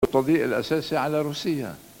التضييق الأساسي على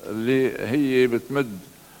روسيا اللي هي بتمد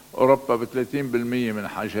أوروبا ب 30% من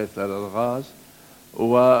حاجاتها للغاز،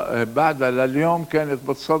 وبعدها لليوم كانت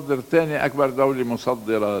بتصدر ثاني أكبر دولة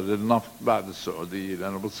مصدرة للنفط بعد السعودية،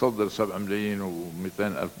 لأنه بتصدر 7 ملايين و200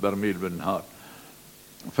 ألف برميل بالنهار.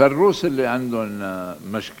 فالروس اللي عندهم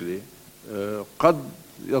مشكلة قد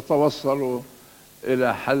يتوصلوا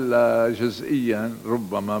إلى حل جزئيا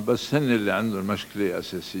ربما، بس هن اللي عندهم مشكلة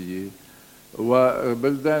أساسية.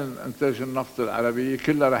 وبلدان إنتاج النفط العربية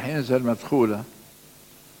كلها رح ينزل مدخولها،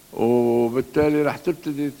 وبالتالي رح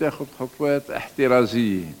تبتدي تاخذ خطوات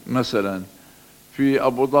احترازية. مثلا في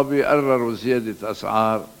أبو ظبي قرروا زيادة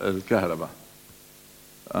أسعار الكهرباء،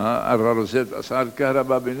 قرروا زيادة أسعار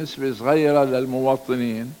الكهرباء بنسبة صغيرة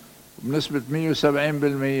للمواطنين، بنسبة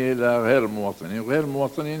 170% لغير المواطنين، وغير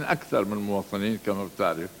المواطنين أكثر من المواطنين كما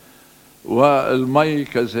بتعرف. والمي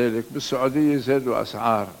كذلك، بالسعودية زادوا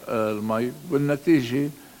أسعار المي، بالنتيجة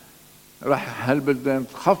رح هالبلدان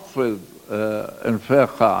تخفض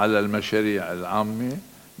انفاقها على المشاريع العامة.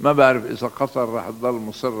 ما بعرف إذا قطر رح تضل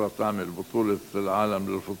مصرة تعمل بطولة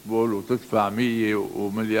العالم للفوتبول وتدفع 100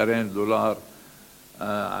 ومليارين دولار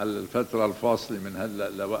على الفترة الفاصلة من هلأ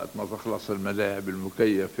لوقت ما تخلص الملاعب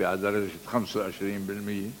المكيفة على درجة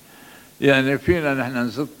 25%. يعني فينا نحن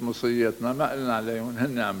نزت مصرياتنا، ما قلنا عليهم،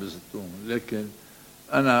 هن عم بزتوهم. لكن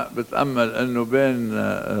أنا بتأمل أنه بين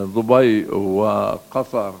دبي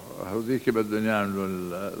وقطر، هذيك بدهم يعملوا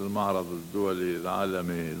المعرض الدولي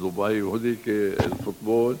العالمي دبي، وهذيك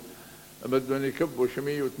الفوتبول بدهم يكبوا شي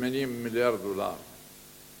 180 مليار دولار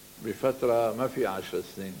بفترة ما في 10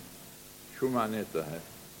 سنين. شو معناتها هي؟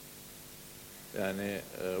 يعني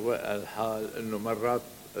وقع الحال انه مرات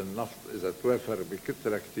النفط اذا توافر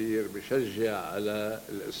بكثرة كتير بشجع على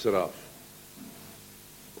الاسراف،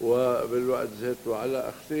 وبالوقت ذاته على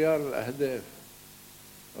اختيار الاهداف.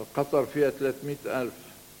 قطر فيها 300,000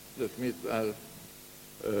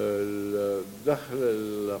 الدخل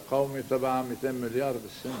القومي تبعها 200 مليار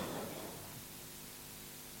بالسنة،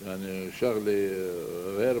 يعني شغلة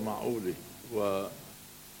غير معقولة.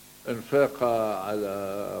 وانفاقها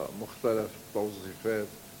على مختلف التوظيفات،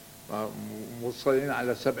 موصلين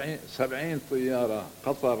على 70 طيارة.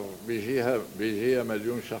 قطر بيجيها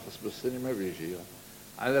مليون شخص بالسنة، ما بيجيها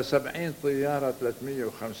على 70 طيارة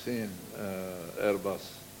 350 ايرباص،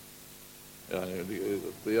 يعني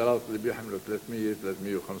الطيارات اللي بيحملوا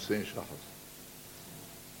 350 شخص.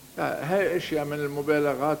 هاي اشياء من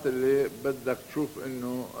المبالغات اللي بدك تشوف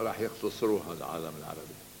انه راح يختصروها العالم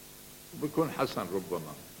العربي، بيكون حسن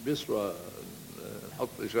ربما، بيسوى نحط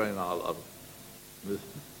اجرينا على الارض.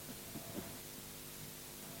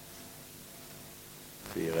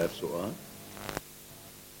 في غير سؤال؟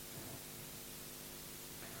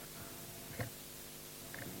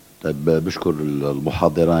 طيب، بشكر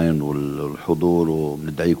المحاضرين والحضور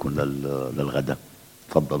وبندعيكم للغداء.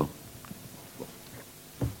 تفضلوا.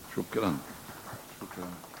 شكرا. شكرا.